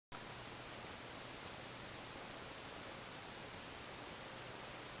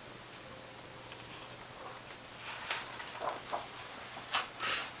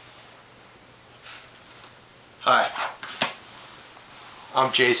Hi,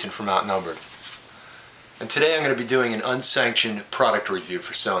 I'm Jason from Outnumbered, and today I'm going to be doing an unsanctioned product review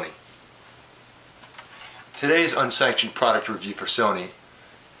for Sony. Today's unsanctioned product review for Sony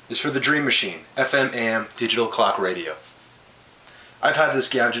is for the Dream Machine FM/AM digital clock radio. I've had this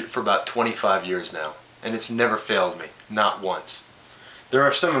gadget for about 25 years now, and it's never failed me, not once. There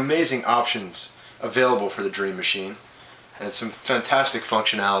are some amazing options available for the Dream Machine, and some fantastic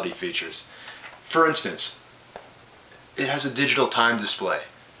functionality features. For instance, it has a digital time display.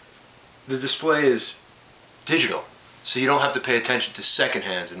 The display is digital, so you don't have to pay attention to second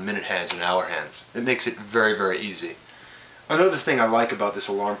hands and minute hands and hour hands. It makes it very, very easy. Another thing I like about this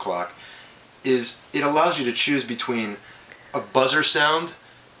alarm clock is it allows you to choose between a buzzer sound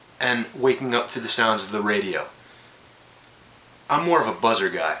and waking up to the sounds of the radio. I'm more of a buzzer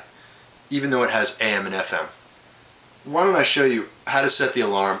guy, even though it has AM and FM. Why don't I show you how to set the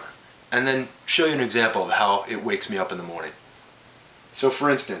alarm and then show you an example of how it wakes me up in the morning. So for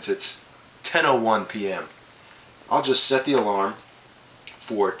instance, it's 10:01 p.m. I'll just set the alarm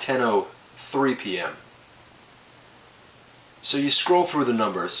for 10:03 p.m. So you scroll through the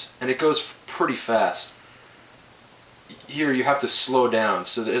numbers and it goes pretty fast. Here you have to slow down,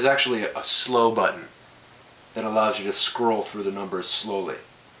 so there's actually a slow button that allows you to scroll through the numbers slowly.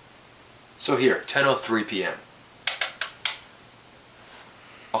 So here, 10:03 p.m.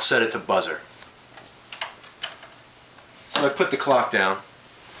 I'll set it to buzzer. So I put the clock down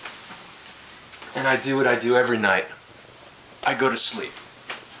and I do what I do every night. I go to sleep.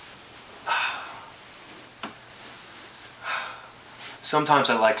 Sometimes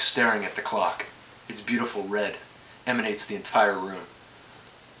I like staring at the clock. Its beautiful red emanates the entire room.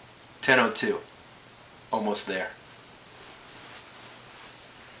 10:02. Almost there.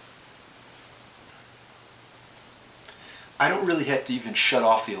 I don't really have to even shut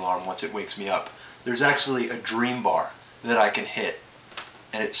off the alarm once it wakes me up. There's actually a dream bar that I can hit,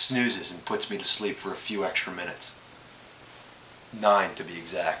 and it snoozes and puts me to sleep for a few extra minutes. 9 to be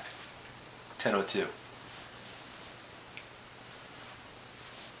exact. 10:02.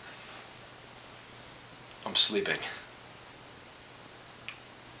 I'm sleeping.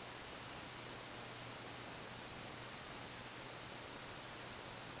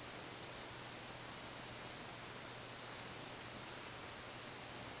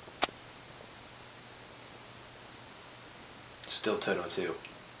 Still 10:02.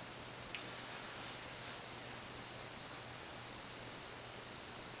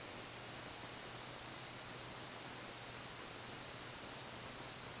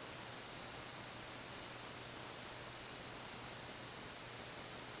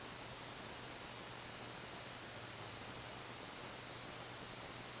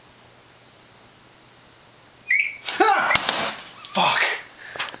 Fuck!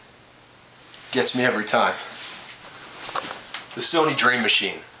 Gets me every time. The Sony Dream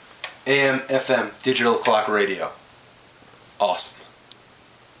Machine AM/FM digital clock radio. Awesome.